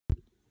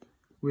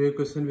We have a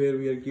question where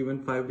we are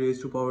given 5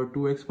 raised to power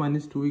 2x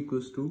minus 2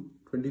 equals to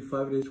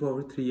 25 raised to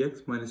power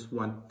 3x minus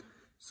 1.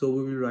 So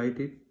we will write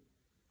it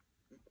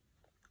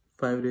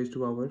 5 raised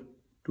to power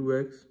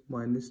 2x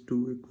minus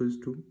 2 equals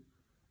to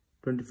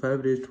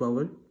 25 raised to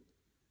power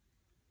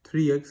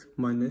 3x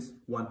minus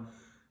 1.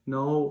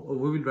 Now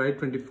we will write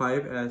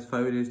 25 as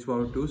 5 raised to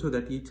power 2 so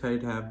that each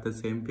side have the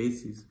same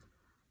basis.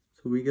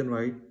 So we can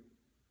write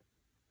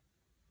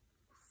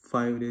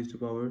 5 raised to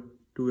power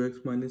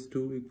 2x minus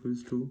 2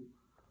 equals to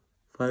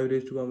 5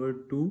 raised to power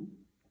 2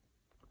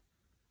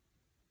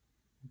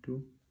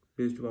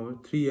 raised to power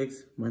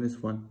 3x minus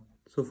 1.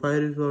 So 5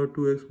 raised to power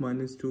 2x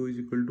minus 2 is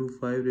equal to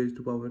 5 raised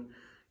to power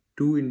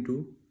 2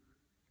 into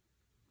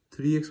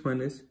 3x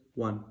minus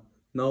 1.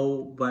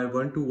 Now by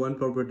 1 to 1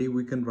 property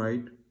we can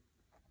write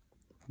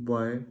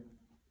by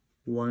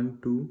 1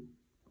 to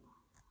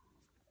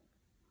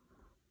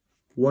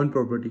 1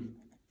 property.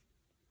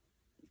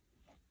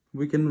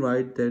 We can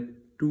write that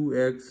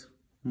 2x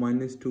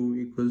minus 2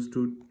 equals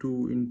to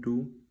 2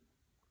 into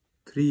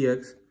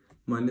 3x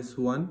minus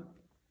 1.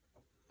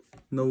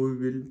 Now we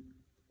will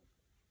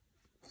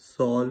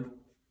solve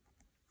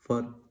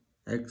for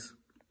x.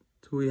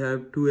 So we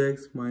have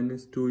 2x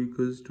minus 2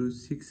 equals to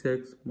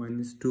 6x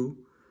minus 2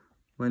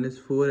 minus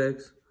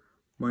 4x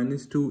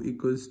minus 2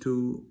 equals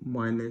to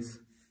minus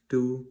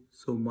 2.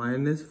 So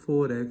minus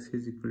 4x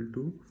is equal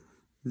to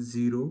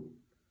 0.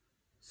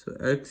 So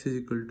x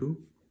is equal to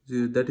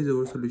 0. That is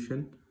our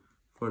solution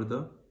for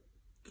the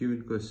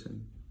given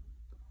question.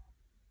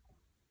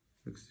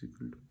 X is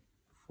equal to